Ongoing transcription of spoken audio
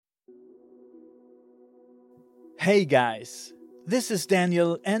Hey guys, this is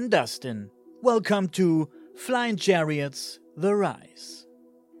Daniel and Dustin. Welcome to Flying Chariots The Rise.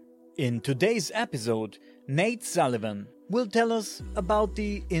 In today's episode, Nate Sullivan will tell us about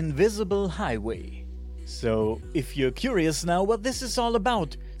the Invisible Highway. So, if you're curious now what this is all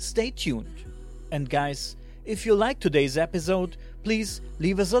about, stay tuned. And guys, if you like today's episode, please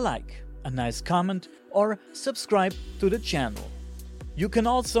leave us a like, a nice comment, or subscribe to the channel. You can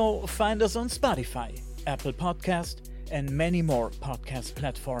also find us on Spotify, Apple Podcast, and many more podcast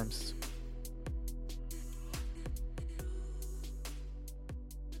platforms.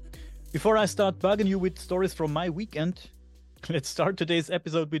 Before I start bugging you with stories from my weekend, let's start today's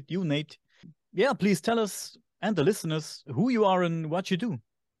episode with you, Nate. Yeah, please tell us and the listeners who you are and what you do.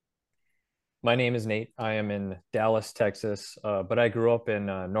 My name is Nate. I am in Dallas, Texas, but I grew up in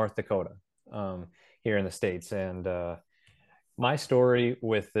North Dakota, here in the States. And my story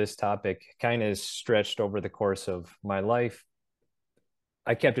with this topic kind of stretched over the course of my life.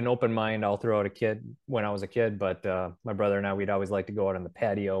 I kept an open mind all throughout when I was a kid, but my brother and I, we'd always like to go out on the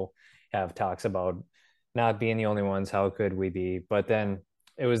patio, have talks about not being the only ones. How could we be? But then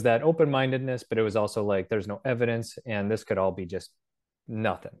it was that open-mindedness, but it was also like, there's no evidence and this could all be just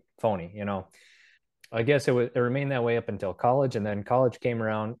nothing, phony, I guess it remained that way up until college, and then college came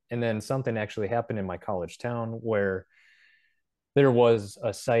around, and then something actually happened in my college town where there was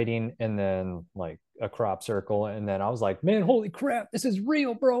a sighting and then like a crop circle, and then I was like, man, holy crap, this is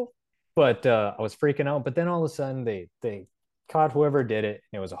real, bro. But I was freaking out. But then all of a sudden they caught whoever did it,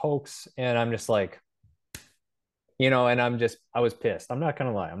 and it was a hoax. And I'm just like, and I was pissed. I'm not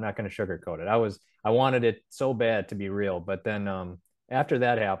gonna lie, I'm not gonna sugarcoat it. I wanted it so bad to be real. But then after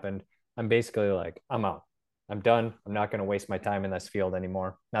that happened, I'm basically like, I'm out. I'm done. I'm not gonna waste my time in this field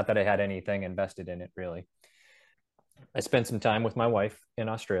anymore. Not that I had anything invested in it, really. I spent some time with my wife in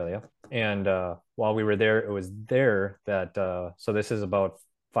Australia, and while we were there, it was there that so this is about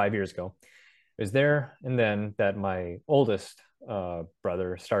 5 years ago. It was there, and then that my oldest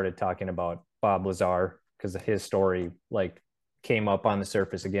brother started talking about Bob Lazar, because his story like came up on the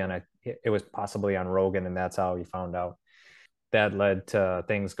surface again. It was possibly on Rogan, and that's how he found out. That led to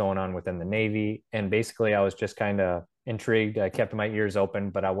things going on within the Navy, and basically I was just kind of intrigued. I kept my ears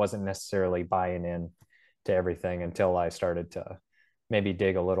open, but I wasn't necessarily buying in to everything until I started to maybe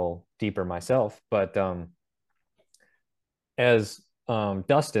dig a little deeper myself. But as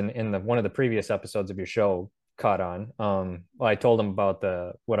Dustin in one of the previous episodes of your show caught on, I told him about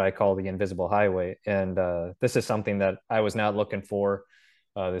what I call the invisible highway, and this is something that I was not looking for.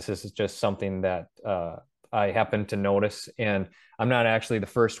 This is just something that I happened to notice, and I'm not actually the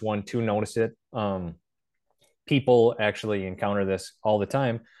first one to notice it. People actually encounter this all the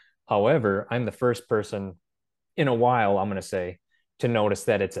time. However, I'm the first person in a while, I'm going to say, to notice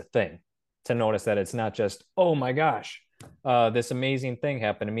that it's a thing, to notice that it's not just, oh my gosh, this amazing thing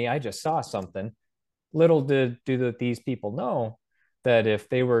happened to me. I just saw something. Little do these people know that if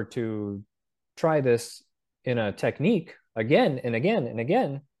they were to try this in a technique again and again and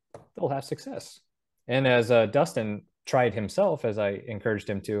again, they'll have success. And as Dustin tried himself, as I encouraged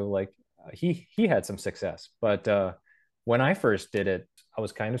him to, like he had some success. But when I first did it, I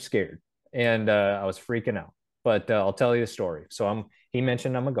was kind of scared, and I was freaking out. But I'll tell you the story. So he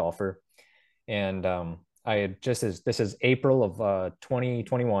mentioned I'm a golfer, and I had this is April of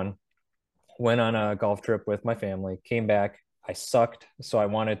 2021, went on a golf trip with my family, came back. I sucked, so I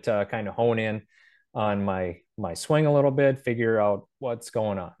wanted to kind of hone in on my swing a little bit, figure out what's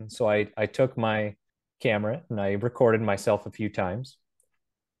going on. So I took my camera and I recorded myself a few times.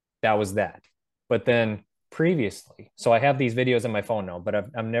 That was that. But then previously, so I have these videos on my phone now, but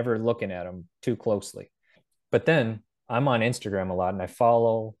I'm never looking at them too closely. But then I'm on Instagram a lot, and I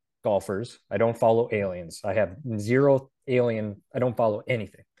follow golfers. I don't follow aliens. I have zero alien. I don't follow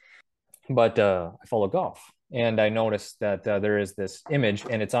anything, but I follow golf. And I noticed that there is this image,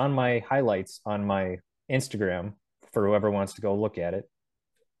 and it's on my highlights on my Instagram for whoever wants to go look at it.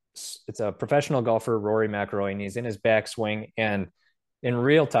 It's a professional golfer, Rory McIlroy, and he's in his backswing, and in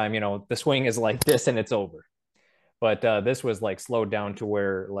real time, the swing is like this and it's over. But this was like slowed down to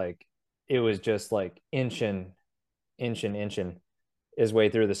where like it was just like inching his way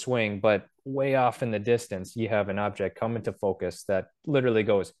through the swing. But way off in the distance, you have an object come into focus that literally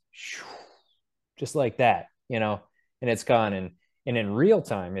goes just like that, and it's gone. And in real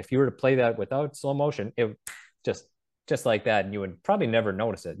time, if you were to play that without slow motion, it just like that, and you would probably never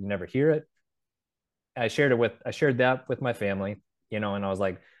notice it. You never hear it. I shared that with my family, and I was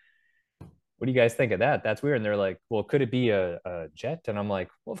like, what do you guys think of that? That's weird. And they're like, well, could it be a jet? And I'm like,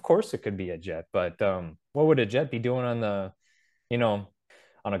 well, of course it could be a jet, but what would a jet be doing on the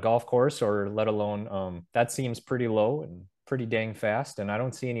on a golf course, or let alone that seems pretty low and pretty dang fast. And I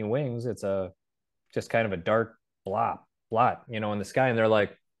don't see any wings. It's a just kind of a dark blot, in the sky. And they're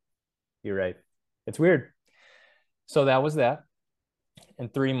like, you're right. It's weird. So that was that.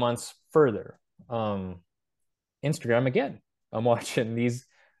 And 3 months further, Instagram again. I'm watching these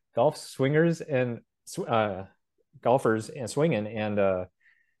golf swingers and golfers and swinging, and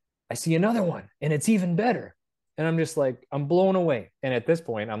I see another one, and it's even better. And I'm just like, I'm blown away. And at this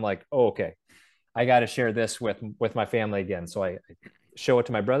point, I'm like, oh, okay, I got to share this with my family again. So I show it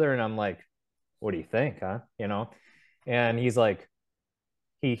to my brother, and I'm like, what do you think, huh? And he's like,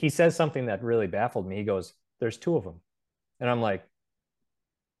 he says something that really baffled me. He goes, there's two of them. And I'm like,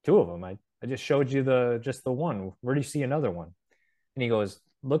 two of them? I just showed you just the one. Where do you see another one? And he goes,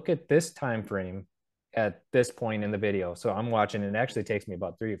 look at this time frame at this point in the video. So I'm watching, and it actually takes me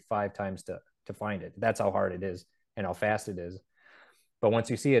about 3 or 5 times to find it. That's how hard it is and how fast it is. But once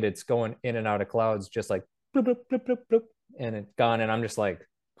you see it, it's going in and out of clouds, just like bloop, bloop, bloop, bloop, bloop, and it's gone. And I'm just like,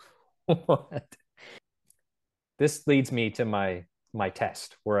 what? This leads me to my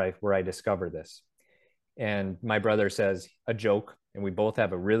test where I discover this. And my brother says a joke, and we both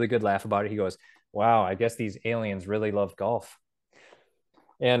have a really good laugh about it. He goes, wow, I guess these aliens really love golf.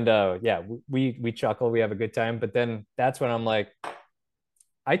 And yeah, we chuckle, we have a good time. But then that's when I'm like,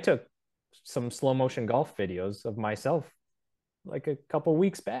 I took some slow motion golf videos of myself like a couple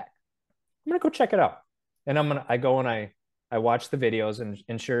weeks back. I'm gonna go check it out. And I go and I watch the videos,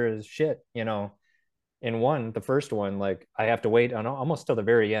 and sure as shit, in the first one, like I have to wait on almost till the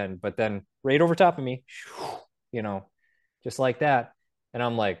very end, but then right over top of me, you know, just like that. And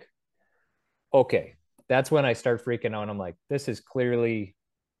I'm like, okay, that's when I start freaking out. I'm like, this is clearly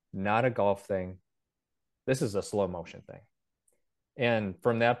not a golf thing. This is a slow motion thing. And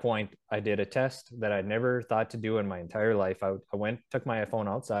from that point, I did a test that I'd never thought to do in my entire life. I took my iPhone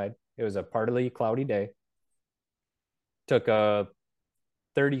outside. It was a partly cloudy day. Took a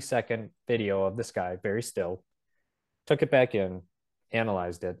 30-second video of the sky, very still. Took it back in,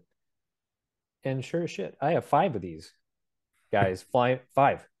 analyzed it. And sure as shit, I have 5 of these guys flying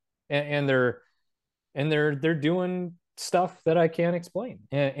 5. And they're doing stuff that I can't explain.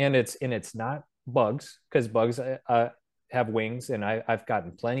 And it's not bugs, because bugs have wings, and I've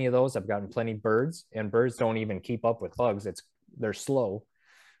gotten plenty of those. I've gotten plenty of birds, and birds don't even keep up with bugs. They're slow,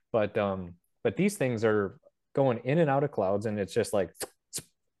 but these things are going in and out of clouds, and it's just like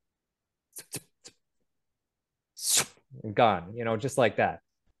gone, just like that.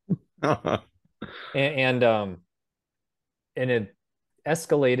 And it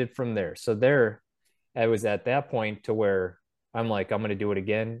escalated from there. So there, I was at that point to where I'm like, I'm going to do it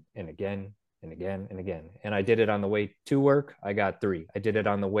again and again and again and again. And I did it on the way to work. I got 3. I did it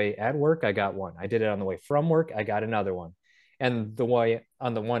on the way at work. I got 1. I did it on the way from work. I got another one. And the way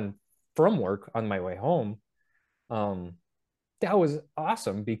on the one from work on my way home, that was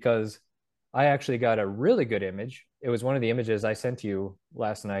awesome, because I actually got a really good image. It was one of the images I sent you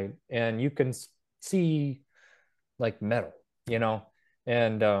last night, and you can see like metal, you know,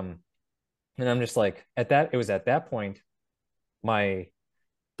 and I'm just like, it was at that point, my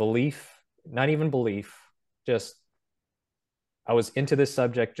belief, not even belief, just I was into this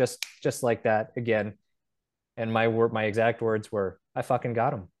subject just like that again. And my exact words were, I fucking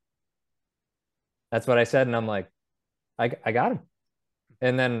got him. That's what I said. And I'm like, I got him.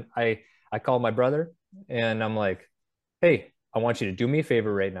 And then I called my brother, and I'm like, hey, I want you to do me a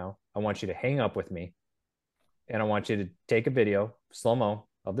favor right now. I want you to hang up with me, and I want you to take a video, slow mo,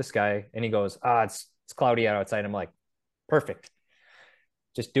 of the sky. And he goes, it's cloudy outside. I'm like, perfect.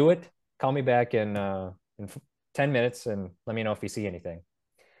 Just do it. Call me back in 10 minutes and let me know if you see anything.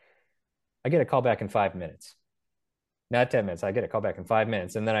 I get a call back in 5 minutes. Not 10 minutes. I get a call back in 5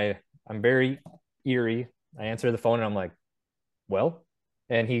 minutes. And then I'm very eerie. I answer the phone, and I'm like, well,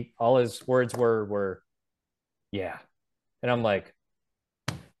 and all his words were, yeah. And I'm like,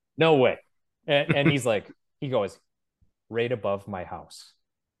 no way. And he's like, he goes, right above my house.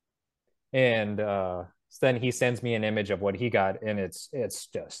 And then he sends me an image of what he got, and it's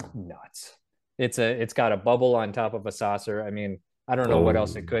just nuts. It's got a bubble on top of a saucer. I mean, I don't know what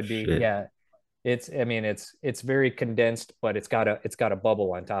else it could be. Yeah. It's very condensed, but it's got a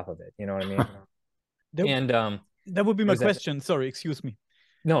bubble on top of it. You know what I mean? And that would be my question. Sorry, excuse me.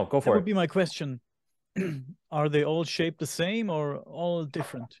 No, go for it. That would be my question. Are they all shaped the same or all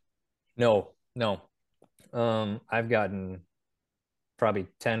different? No. I've gotten probably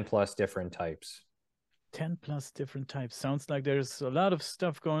 10 plus different types. 10 plus different types. Sounds like there's a lot of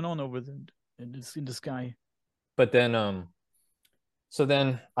stuff going on over in the sky. But then so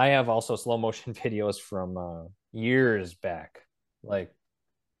then I have also slow motion videos from years back, like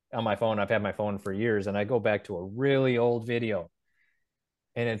on my phone. I've had my phone for years, and I go back to a really old video,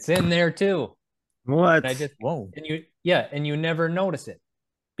 and it's in there too. And I What? just Whoa. and you yeah, and you never notice it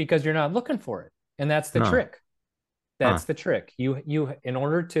because you're not looking for it. And that's the No. trick. Huh. That's the trick. You in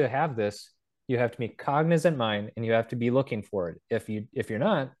order to have this, you have to be cognizant mind and you have to be looking for it. If you're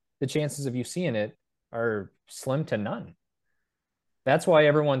not, the chances of you seeing it are slim to none. That's why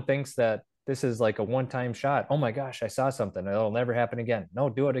everyone thinks that this is like a one-time shot. Oh my gosh, I saw something. It'll never happen again. No,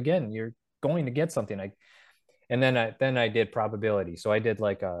 do it again. You're going to get something. And then I did probability. So I did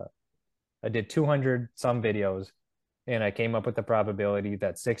 200 some videos and I came up with the probability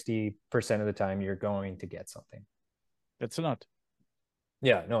that 60% of the time you're going to get something. That's a lot.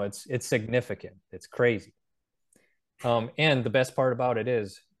 Yeah, no, it's significant. It's crazy. And the best part about it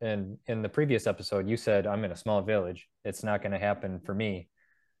is, and in the previous episode, you said I'm in a small village. It's not going to happen for me.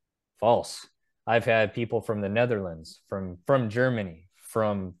 False. I've had people from the Netherlands, from Germany,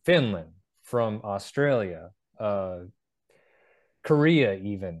 from Finland, from Australia, Korea,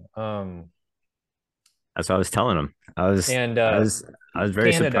 even, That's what I was telling him. and I was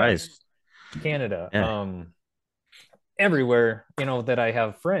very Canada, surprised. Canada, Yeah. everywhere. That I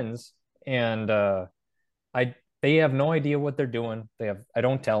have friends, and I they have no idea what they're doing. I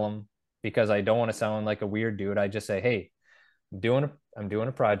don't tell them because I don't want to sound like a weird dude. I just say, hey, I'm doing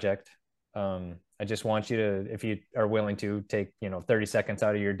a project. I just want you to, if you are willing to take, 30 seconds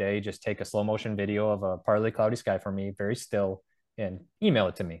out of your day, just take a slow motion video of a partly cloudy sky for me, very still, and email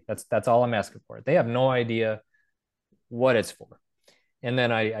it to me. That's all I'm asking for. They have no idea what it's for. And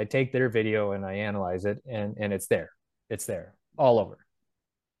then I take their video and I analyze it and it's there. It's there all over.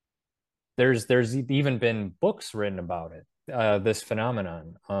 There's even been books written about it. This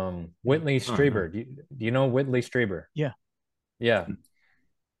phenomenon. Whitley Strieber. Do you know Whitley Strieber? Yeah. Yeah.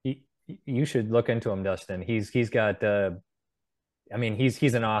 You should look into him, Dustin. He's got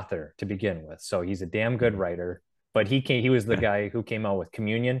he's an author to begin with, so he's a damn good writer. But he was the guy who came out with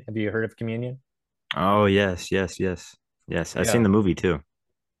Communion. Have you heard of Communion? Oh yes, yes, yes, yes. I've seen Yeah. the movie too.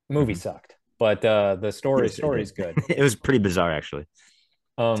 Movie sucked, but the Yes, it story's did. good. It was pretty bizarre, actually.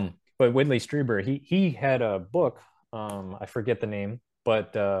 But Whitley Strieber, he had a book. I forget the name,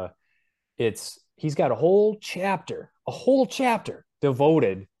 but he's got a whole chapter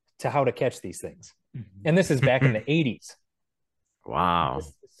devoted to how to catch these things. And this is back in the 80s. Wow.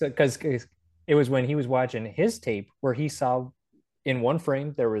 Because it was when he was watching his tape where he saw in one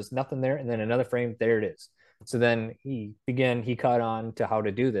frame there was nothing there, and then another frame there it is. So then he caught on to how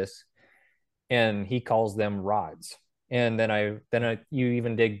to do this, and he calls them rods. And then you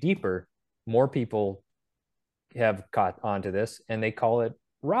even dig deeper, more people have caught onto this, and they call it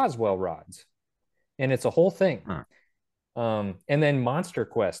Roswell rods, and it's a whole thing. Huh. And then Monster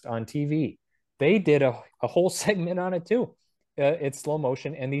Quest on TV, they did a whole segment on it too. It's slow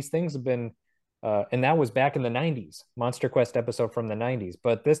motion, and these things have been, and that was back in the 90s, Monster Quest episode from the 90s.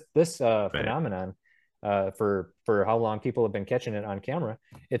 But this Right. phenomenon, for how long people have been catching it on camera,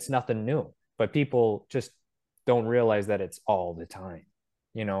 it's nothing new. But people just don't realize that it's all the time.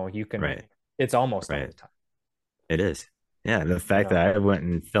 You can, Right. it's almost all Right. the time. It is. Yeah. The fact that I went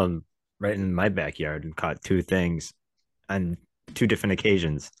and filmed right in my backyard and caught two things on two different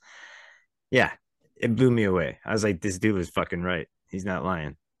occasions. Yeah. It blew me away. I was like, this dude was fucking right. He's not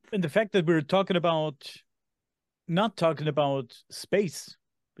lying. And the fact that we're not talking about space,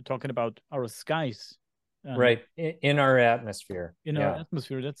 we're talking about our skies. Right. In our atmosphere. In our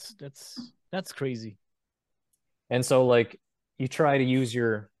atmosphere. That's crazy. And so like you try to use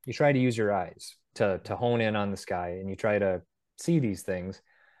your eyes to hone in on the sky, and you try to see these things,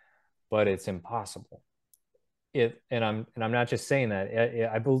 but it's impossible. And I'm not just saying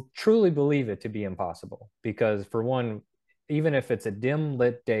that. I truly believe it to be impossible, because for one, even if it's a dim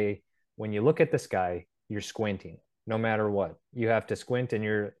lit day, when you look at the sky, you're squinting. No matter what, you have to squint, and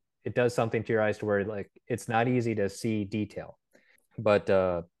it does something to your eyes to where like it's not easy to see detail. But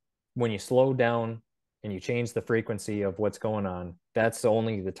when you slow down and you change the frequency of what's going on, that's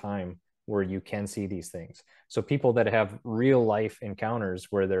only the time where you can see these things. So people that have real life encounters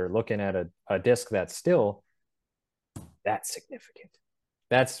where they're looking at a disc that's still, that's significant.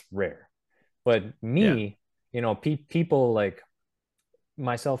 That's rare. But me, people like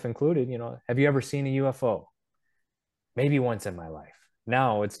myself included, have you ever seen a UFO? Maybe once in my life.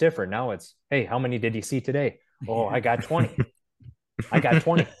 Now it's different. Now it's, hey, how many did you see today? Oh, I got 20. I got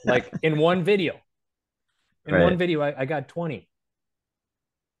 20. Like in one video. One video, I got 20.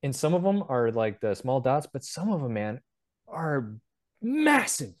 And some of them are like the small dots, but some of them, man, are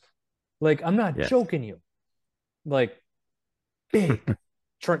massive. Like, I'm not joking you. Like big,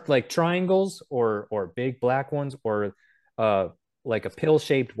 like triangles or big black ones, or like a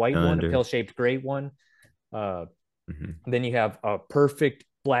pill-shaped white one, a Cylinder. pill-shaped gray one. Mhm. Then you have a perfect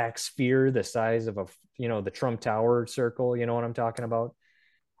black sphere the size of the Trump Tower circle. You know what I'm talking about?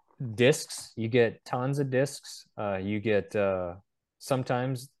 Discs, you get tons of discs. You get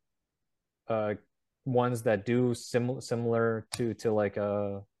sometimes ones that do similar to like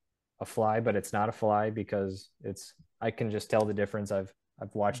a fly, but it's not a fly because I can just tell the difference. I've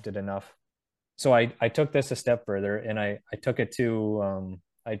watched it enough. So I took this a step further, and I took it to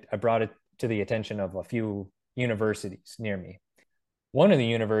I brought it to the attention of a few universities near me. One of the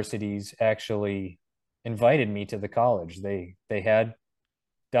universities actually invited me to the college. They had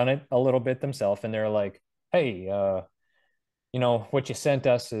done it a little bit themselves, and they're like, "Hey, what you sent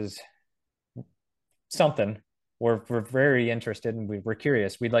us is something. We're very interested, and we're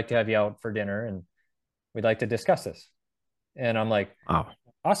curious. We'd like to have you out for dinner, and we'd like to discuss this." And I'm like, Oh,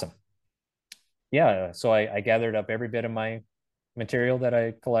 "Awesome, yeah." So I gathered up every bit of my material that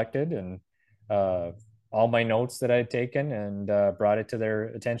I collected and uh, all my notes that I'd taken, and brought it to their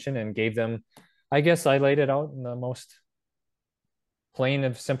attention and gave them. I guess I laid it out in the most plain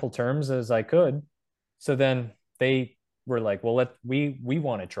of simple terms as I could. So then they were like, "Well, we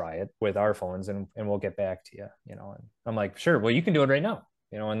want to try it with our phones, and we'll get back to you." And I'm like, "Sure, well, you can do it right now."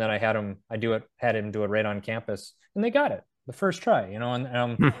 And then I had him do it right on campus, and they got it the first try.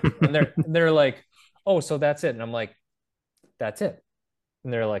 And they're like, "Oh, so that's it?" And I'm like, "That's it."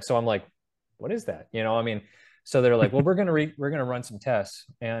 And they're like, so I'm like, "What is that?" So they're like, "Well, we're gonna run some tests."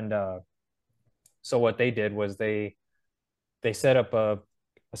 And so what they did was they set up a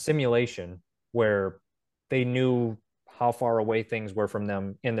simulation where they knew how far away things were from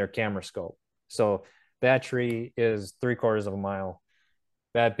them in their camera scope. So that tree is 3/4 of a mile,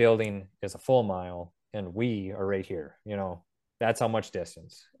 that building is a full mile, and we are right here. That's how much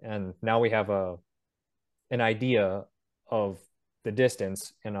distance. And now we have an idea of the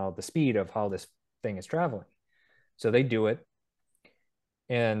distance and the speed of how this thing is traveling. So they do it,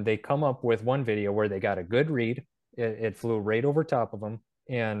 and they come up with one video where they got a good read. It flew right over top of them,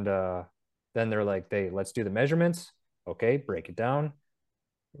 and then they're like, let's do the measurements. Okay, break it down,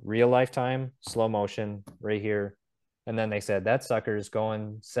 real lifetime, slow motion right here. And then they said that sucker's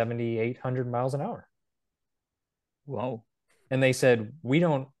going 7,800 miles an hour. Wow. And they said we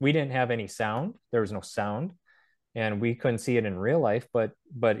didn't have any sound. There was no sound, and we couldn't see it in real life. But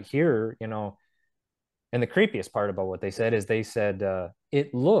here, and the creepiest part about what they said is they said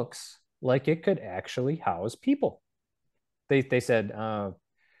it looks like it could actually house people. They said I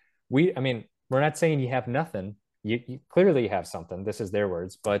mean, we're not saying you have nothing. You clearly have something. This is their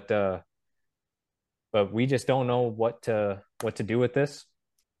words, but we just don't know what to do with this.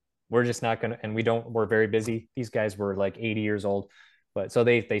 We're just not gonna, and we're very busy. These guys were like 80 years old, but so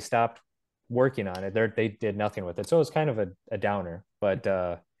they stopped working on it. They did nothing with it. So it was kind of a downer, but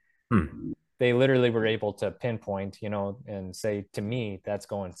they literally were able to pinpoint, and say to me, that's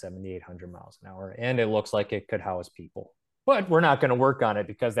going 7,800 miles an hour, and it looks like it could house people. But we're not going to work on it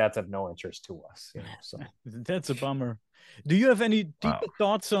because that's of no interest to us. So That's a bummer. Do you have any deeper Wow.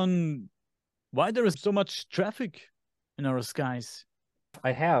 thoughts on why there is so much traffic in our skies?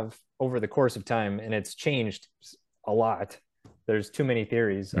 I have over the course of time, and it's changed a lot. There's too many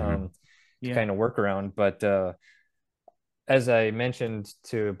theories to Yeah. kind of work around. But as I mentioned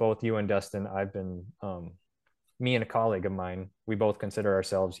to both you and Dustin, I've been me and a colleague of mine, we both consider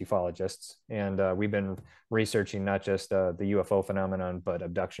ourselves ufologists, and we've been researching not just the UFO phenomenon, but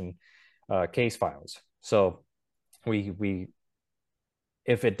abduction case files. So we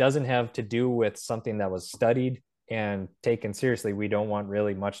if it doesn't have to do with something that was studied and taken seriously, we don't want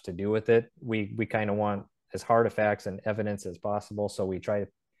really much to do with it. We kind of want as hard of facts and evidence as possible. So we try to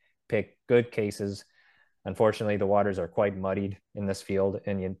pick good cases. Unfortunately, the waters are quite muddied in this field,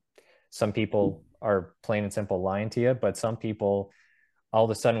 and some people are plain and simple lying to you, but some people all of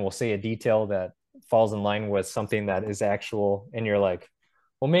a sudden will say a detail that falls in line with something that is actual, and you're like,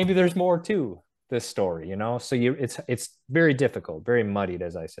 well, maybe there's more to this story, So it's very difficult, very muddied,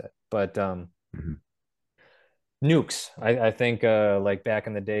 as I said. But nukes, I think, like back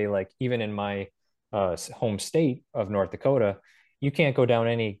in the day, like even in my home state of North Dakota, you can't go down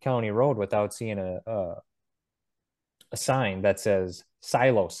any county road without seeing a sign that says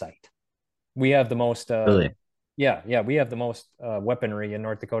silo site. We have the most Really? yeah, we have the most weaponry in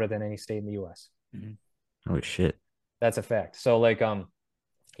North Dakota than any state in the US. Oh shit. That's a fact. So like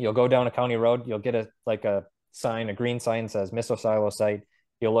you'll go down a county road, you'll get a sign, a green sign says missile silo site.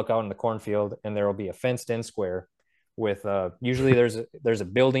 You'll look out in the cornfield, and there will be a fenced in square with usually there's a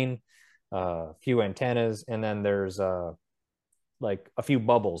building, a few antennas, and then there's like a few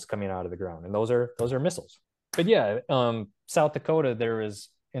bubbles coming out of the ground, and those are missiles. But yeah, South Dakota, there was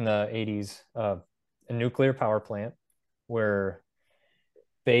in the 80s a nuclear power plant where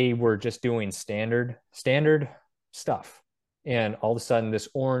they were just doing standard stuff, and all of a sudden this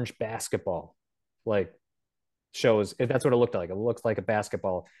orange basketball like shows, that's what it looked like. It looks like a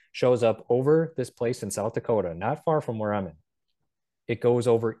basketball shows up over this place in South Dakota, not far from where I'm in. It goes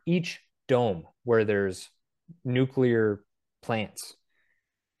over each dome where there's nuclear plants,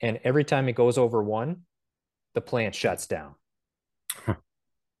 and every time it goes over one, the plant shuts down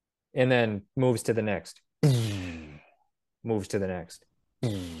and then moves to the next, moves to the next.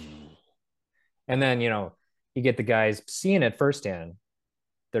 And then, you get the guys seeing it firsthand.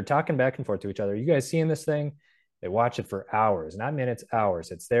 They're talking back and forth to each other. You guys seeing this thing? They watch it for hours, not minutes,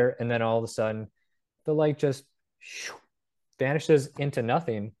 hours. It's there. And then all of a sudden, the light just vanishes into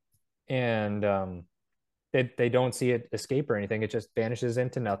nothing. And they don't see it escape or anything. It just vanishes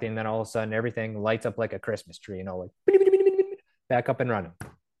into nothing. And then all of a sudden, everything lights up like a Christmas tree, like back up and running.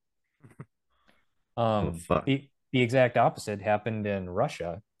 The exact opposite happened in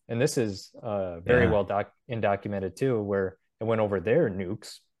Russia. And this is very well documented too, where it went over their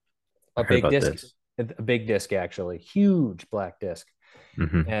nukes. A big disc, actually, huge black disc.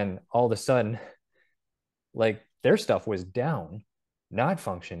 Mm-hmm. And all of a sudden, like their stuff was down, not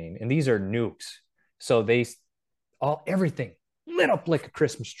functioning. And these are nukes. So everything lit up like a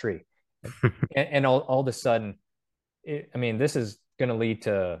Christmas tree. and all of a sudden, this is going to lead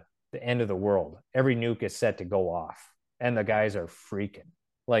to the end of the world. Every nuke is set to go off. And the guys are freaking.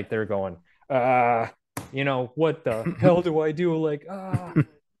 Like they're going, what the hell do I do? Like,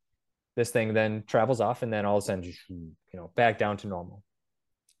 this thing then travels off, and then all of a sudden, just, back down to normal.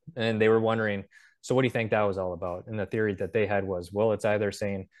 And they were wondering, so what do you think that was all about? And the theory that they had was, well, it's either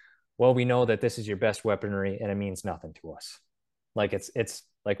saying, well, we know that this is your best weaponry and it means nothing to us. Like it's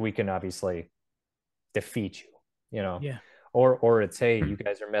like we can obviously defeat you, Yeah. Or it's, hey, you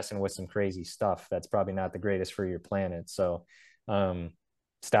guys are messing with some crazy stuff that's probably not the greatest for your planet. So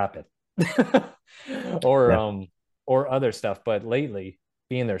stop it. Or other stuff. But lately,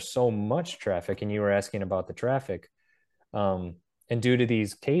 being there's so much traffic, and you were asking about the traffic, and due to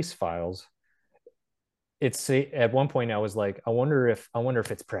these case files, it's at one point I was like, I wonder if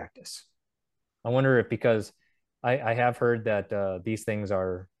it's practice. I wonder if, because I have heard that these things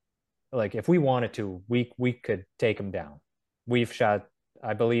are like, if we wanted to, we could take them down. We've shot,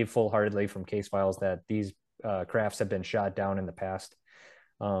 I believe, full-heartedly from case files that these crafts have been shot down in the past.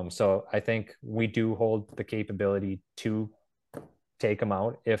 So I think we do hold the capability to take them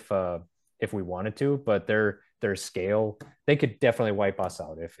out if we wanted to, but their scale, they could definitely wipe us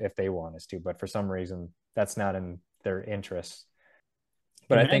out if they want us to, but for some reason that's not in their interests.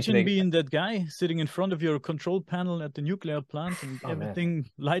 But imagine I think being that guy sitting in front of your control panel at the nuclear plant, and everything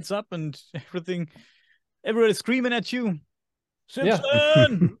lights up and everybody's screaming at you,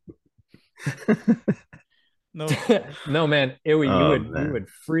 Simpson. No, man, you would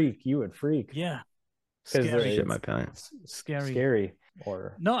freak. Yeah, scary. Shit my pants. Scary.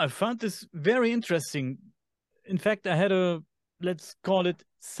 Or no, I found this very interesting. In fact, I had a, let's call it,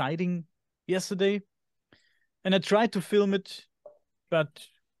 sighting yesterday, and I tried to film it, but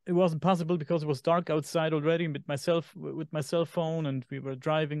it wasn't possible because it was dark outside already with my cell phone, and we were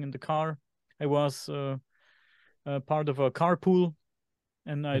driving in the car. I was part of a carpool,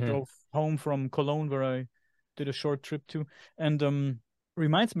 and I drove home from Cologne, where I did a short trip to, and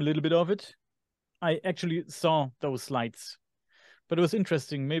reminds me a little bit of it. I actually saw those lights, but it was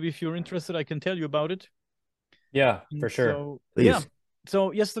interesting. Maybe if you're interested, I can tell you about it. Yeah, for sure. So, yeah.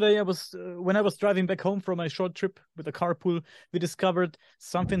 So yesterday I was, when I was driving back home from my short trip with a carpool, we discovered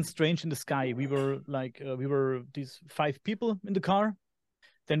something strange in the sky. We were these 5 people in the car.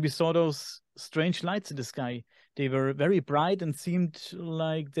 Then we saw those strange lights in the sky. They were very bright and seemed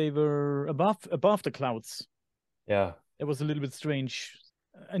like they were above the clouds. Yeah. It was a little bit strange.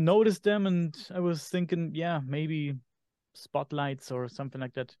 I noticed them and I was thinking, yeah, maybe spotlights or something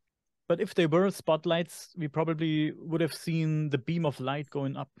like that. But if they were spotlights, we probably would have seen the beam of light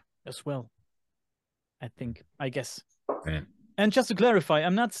going up as well. I guess. Right. And just to clarify,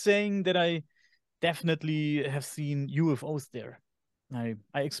 I'm not saying that I definitely have seen UFOs there. I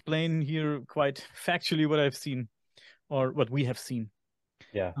explain here quite factually what I've seen, or what we have seen.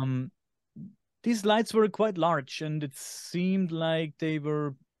 Yeah. These lights were quite large, and it seemed like they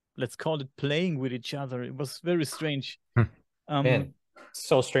were, let's call it, playing with each other. It was very strange. Man,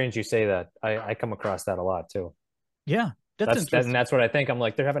 so strange you say that. I come across that a lot too. Yeah, that's interesting. And that's what I think. I'm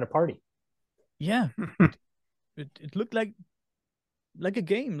like, they're having a party. Yeah. it looked like a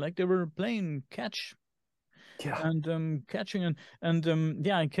game, like they were playing catch. Yeah. And catching, and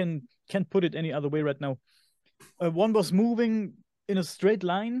yeah, I can't put it any other way right now. One was moving in a straight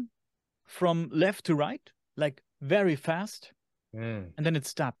line from left to right, like very fast, and then it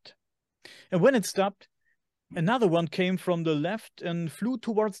stopped. And when it stopped, another one came from the left and flew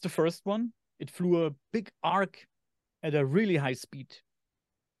towards the first one. It flew a big arc at a really high speed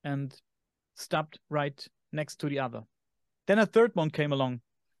and stopped right next to the other. Then a third one came along.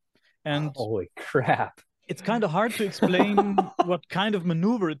 And holy crap. It's kind of hard to explain what kind of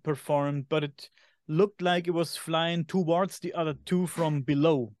maneuver it performed, but it looked like it was flying towards the other two from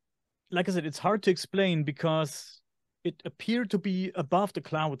below. Like I said, it's hard to explain because it appeared to be above the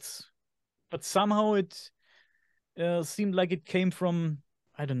clouds, but somehow it seemed like it came from,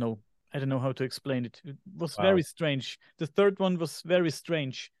 I don't know. I don't know how to explain it. It was very strange. The third one was very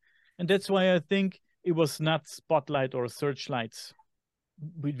strange. And that's why I think it was not spotlight or searchlights.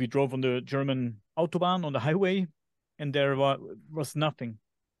 We drove on the German Autobahn, on the highway, and there was nothing.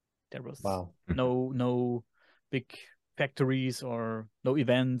 There was no big factories or no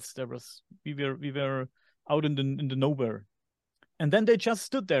events. We were out in the nowhere. And then they just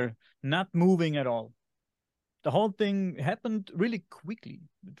stood there, not moving at all. The whole thing happened really quickly.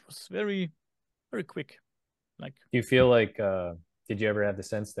 It was very, very quick. Like, do you feel like did you ever have the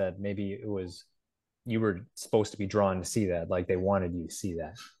sense that maybe it was you were supposed to be drawn to see that, like they wanted you to see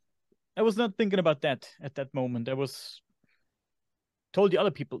that? I was not thinking about that at that moment. I was told the other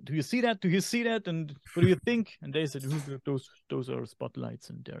people, "Do you see that? Do you see that? And what do you think?" And they said, "Those are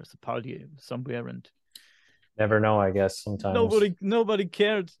spotlights, and there's a party somewhere." And never know, I guess. Sometimes nobody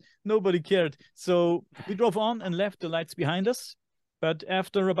cared. Nobody cared. So we drove on and left the lights behind us. But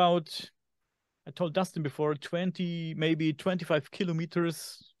after about, I told Dustin before, 20, maybe 25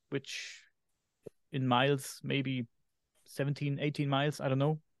 kilometers, which in miles, maybe 17, 18 miles, I don't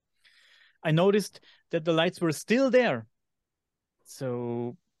know. I noticed that the lights were still there.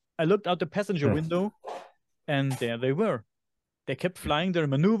 So I looked out the passenger window, and there they were. They kept flying their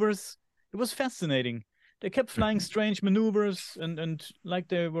maneuvers. It was fascinating. They kept flying strange maneuvers and like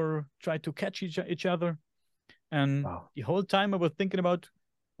they were trying to catch each other. And the whole time I was thinking about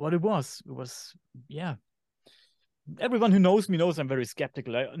what it was. It was, yeah. Everyone who knows me knows I'm very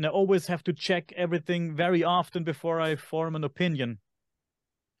skeptical. I always have to check everything very often before I form an opinion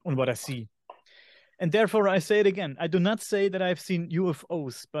on what I see. And therefore, I say it again. I do not say that I've seen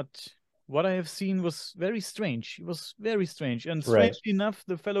UFOs, but what I have seen was very strange. It was very strange. And strangely enough,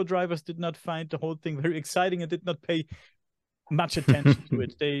 the fellow drivers did not find the whole thing very exciting and did not pay much attention to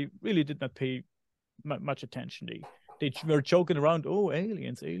it. They really did not pay much attention. They were joking around, "Oh,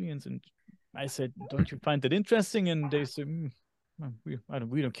 aliens, aliens." And I said, "Don't you find that interesting?" And they said,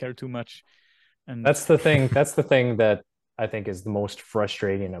 we don't care too much. And that's the thing that I think is the most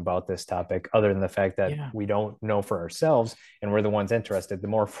frustrating about this topic, other than the fact that we don't know for ourselves and we're the ones interested. The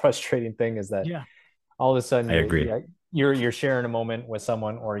more frustrating thing is that all of a sudden you're sharing a moment with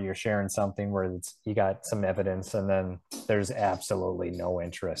someone, or you're sharing something where you got some evidence, and then there's absolutely no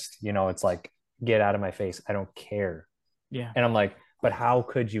interest. It's like, get out of my face. I don't care. Yeah. And I'm like, but how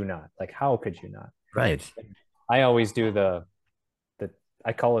could you not? Like, how could you not? Right. I always do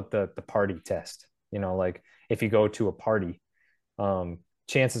I call it the party test. Like if you go to a party,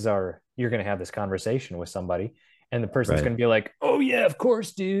 chances are you're going to have this conversation with somebody, and the person's going to be like, "Oh yeah, of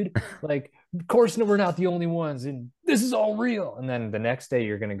course, dude. Like, of course, no, we're not the only ones, and this is all real." And then the next day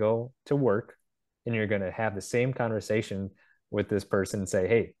you're going to go to work and you're going to have the same conversation with this person and say,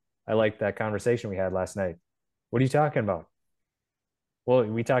 "Hey, I liked that conversation we had last night. What are you talking about?" "Well,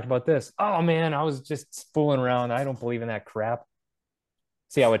 we talked about this." "Oh man, I was just fooling around. I don't believe in that crap."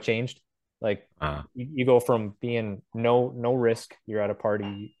 See how it changed? Like you go from being no risk, you're at a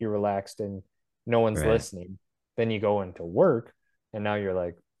party, you're relaxed and no one's listening. Then you go into work and now you're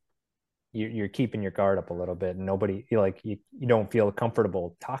like, you're keeping your guard up a little bit, and nobody, you don't feel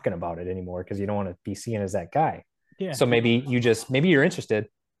comfortable talking about it anymore because you don't want to be seen as that guy. Yeah. So maybe you're interested,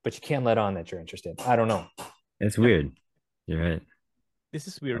 but you can't let on that you're interested. I don't know. It's weird. You're right. This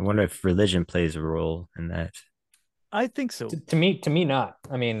is weird. I wonder if religion plays a role in that. I think so. To me, not.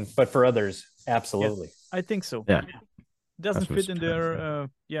 I mean, but for others, absolutely. Yes, I think so. Yeah. Doesn't fit in there.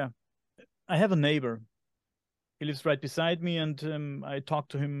 I have a neighbor. He lives right beside me, and I talk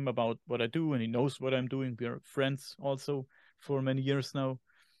to him about what I do, and he knows what I'm doing. We are friends also for many years now.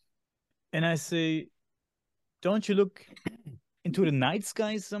 And I say, "Don't you look into the night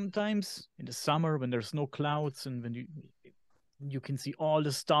sky sometimes in the summer when there's no clouds and when you can see all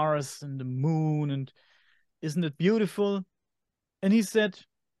the stars and the moon, and isn't it beautiful?" And he said,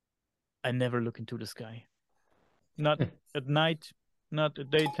 "I never look into the sky. Not at night, not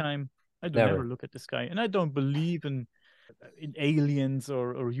at daytime. I do never look at the sky." And I don't believe in in aliens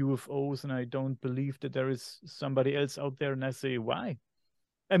or UFOs, and I don't believe that there is somebody else out there. And I say, why?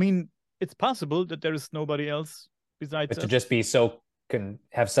 I mean, it's possible that there is nobody else besides But to us. just be so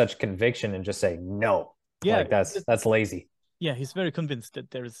have such conviction and just say no, Yeah, like that's lazy. yeah, he's very convinced that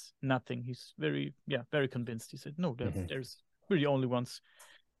there is nothing. He's very convinced. He said, no, Mm-hmm. there's we're the only ones.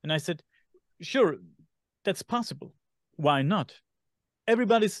 And I said, sure, that's possible. Why not?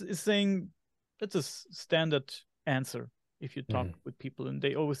 Everybody's is saying that's a standard answer if you talk Mm-hmm. with people, and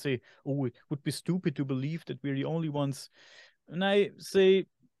they always say, "Oh, it would be stupid to believe that we're the only ones." And I say,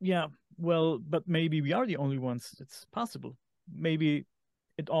 "Yeah, well, but maybe we are the only ones. It's possible. Maybe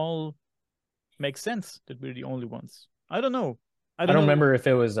it all makes sense that we're the only ones. I don't know. I I don't don't know. remember if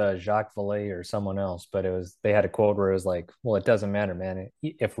it was Jacques Vallée or someone else, but it was they had a quote where it was like, "Well, it doesn't matter, man.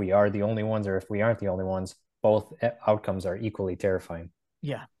 If we are the only ones or if we aren't the only ones, both outcomes are equally terrifying."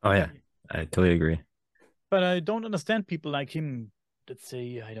 Yeah, Oh yeah, I totally agree. but I don't understand people like him that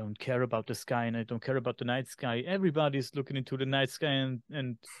say I don't care about the sky and I don't care about the night sky. Everybody's looking into the night sky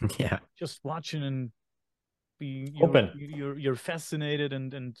and Yeah. just watching and be Open. you're fascinated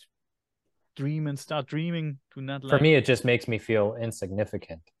and dream and start dreaming to not For like me, it just makes me feel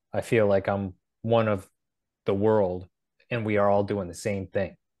insignificant. I feel like I'm one of the world and we are all doing the same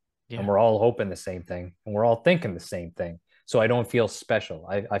thing. And yeah we're all hoping the same thing and we're all thinking the same thing. So I don't feel special.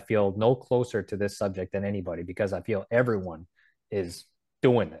 I feel no closer to this subject than anybody because I feel everyone is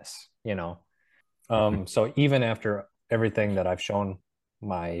doing this, you know. So even after everything that I've shown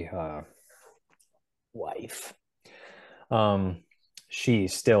my wife, um, she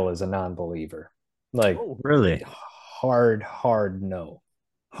still is a non-believer. Like oh Really? hard no.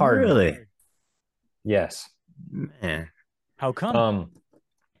 Hard no. Really? Yes. Man, how come Um,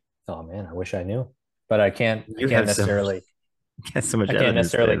 oh man, I wish I knew. But I you can't have so much, necessarily you have so much I can't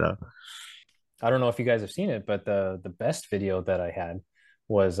evidence there, necessarily though. I don't know if you guys have seen it, but the best video that I had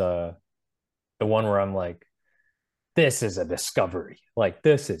was the one where I'm like, this is a discovery. Like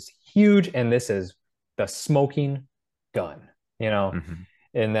this is huge, and this is the smoking gun, you know. Mhm.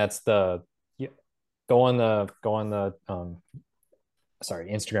 And that's go on the sorry,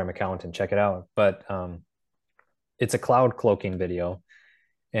 Instagram account and check it out. But it's a cloud cloaking video,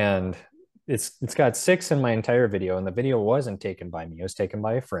 and it's got 6 in my entire video, and the video wasn't taken by me. It was taken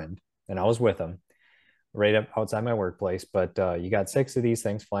by a friend, and I was with him right up outside my workplace. But you got 6 of these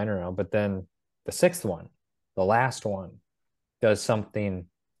things flying around. But then the 6th one, the last one, does something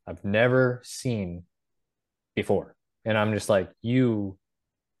I've never seen before. And I'm just like, you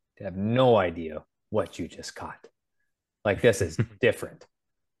have no idea what you just caught. Like, this is different.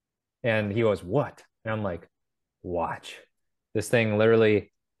 And he goes, what? And I'm like, watch. This thing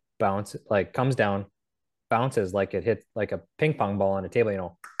literally bounces, like comes down, bounces like it hit like a ping pong ball on a table, you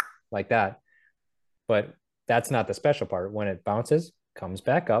know, like that. But that's not the special part. When it bounces, comes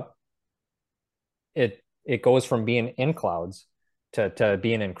back up, it goes from being in clouds to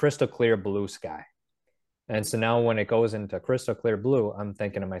being in crystal clear blue sky. And so now when it goes into crystal clear blue, I'm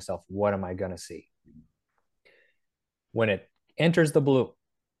thinking to myself, what am I going to see? When it enters the blue,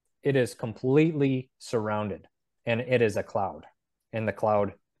 it is completely surrounded and it is a cloud. And the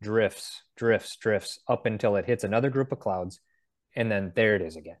cloud drifts up until it hits another group of clouds. And then there it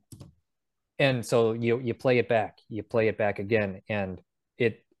is again. And so you play it back, again, and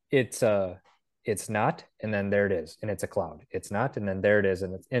it's not, and then there it is, and it's a cloud. It's not, and then there it is,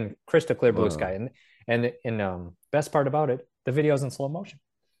 and it's in crystal clear blue Whoa. sky. And best part about it, the video's in slow motion.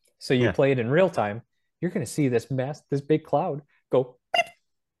 So you Yeah. play it in real time, you're gonna see this big cloud go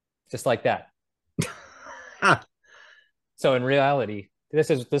just like that. Ah. So in reality, this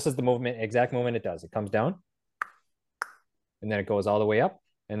is the exact movement it does. It comes down, and then it goes all the way up,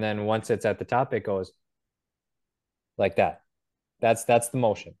 and then once it's at the top, it goes like that. That's the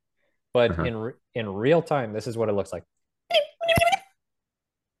motion. But Uh-huh. in real time, this is what it looks like,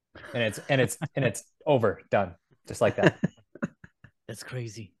 and it's over, done, just like that. that's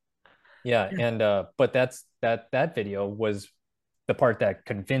crazy Yeah, and but that video was the part that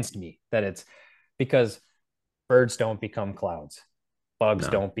convinced me that it's because birds don't become clouds, bugs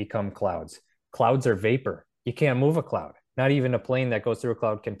No. don't become clouds. Clouds are vapor. You can't move a cloud. Not even a plane that goes through a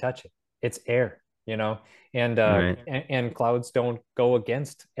cloud can touch it. It's air, you know. And Right. and clouds don't go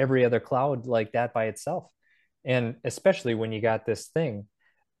against every other cloud like that by itself. And especially when you got this thing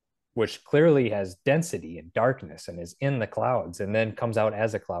which clearly has density and darkness and is in the clouds and then comes out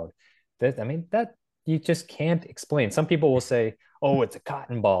as a cloud. That, I mean, that you just can't explain. Some people will say, "Oh, it's a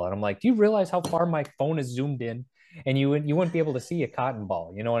cotton ball," and I'm like, "Do you realize how far my phone is zoomed in?" And you wouldn't be able to see a cotton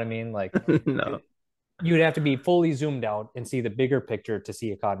ball. You know what I mean? Like, No. it, you'd have to be fully zoomed out and see the bigger picture to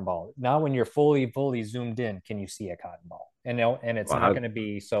see a cotton ball. Now, when you're fully zoomed in, can you see a cotton ball? And it's not going to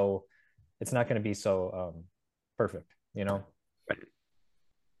be so. It's not going to be so perfect, you know.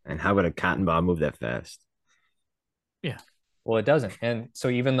 And how would a cotton ball move that fast? Yeah. Well, it doesn't. And so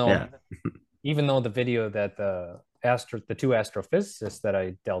even though the video that the two astrophysicists that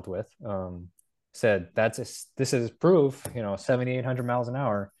I dealt with said this is proof, 7,800 miles an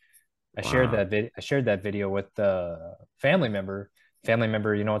hour. I shared that video with the family member.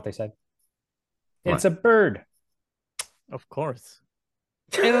 You know what they said? What? It's a bird. Of course.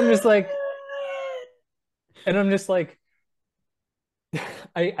 And I'm just like,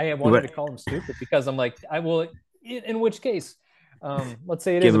 I wanted to call him stupid because I'm like, I will. In which case, let's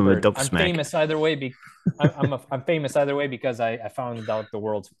say it is a bird. I'm famous either way. I'm famous either way because I found out the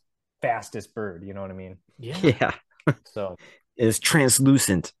world's fastest bird. You know what I mean? Yeah. So it's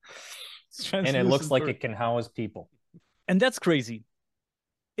translucent. And it looks like it can house people. And that's crazy.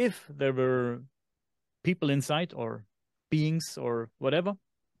 If there were people inside or beings or whatever,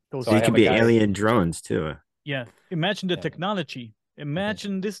 so it could be alien drones too. Yeah. Imagine the technology.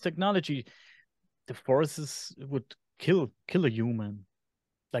 Imagine this technology. The forces would kill a human.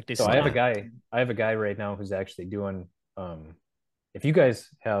 Like they. So I have a guy right now who's actually doing. If you guys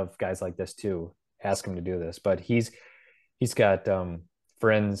have guys like this too, ask him to do this. But he's got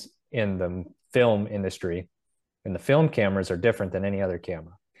friends in the film industry, and the film cameras are different than any other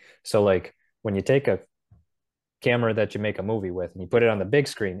camera. So like when you take a camera that you make a movie with and you put it on the big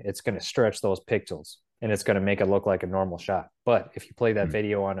screen, it's going to stretch those pixels and it's going to make it look like a normal shot. But if you play that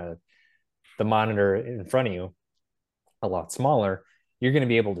video on the monitor in front of you, a lot smaller, you're going to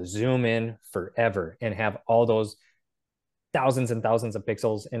be able to zoom in forever and have all those thousands and thousands of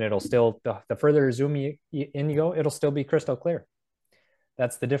pixels, and it'll still, the further zoom in you go, it'll still be crystal clear.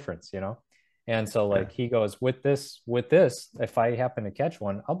 That's the difference, And so like he goes, with this, if I happen to catch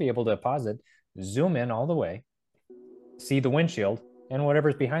one, I'll be able to pause it, zoom in all the way, see the windshield and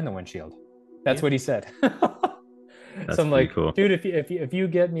whatever's behind the windshield. That's what he said. So I'm like, cool. Dude, if you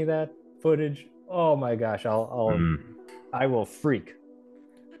get me that footage, oh my gosh, I will freak.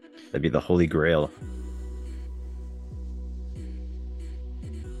 That'd be the holy grail.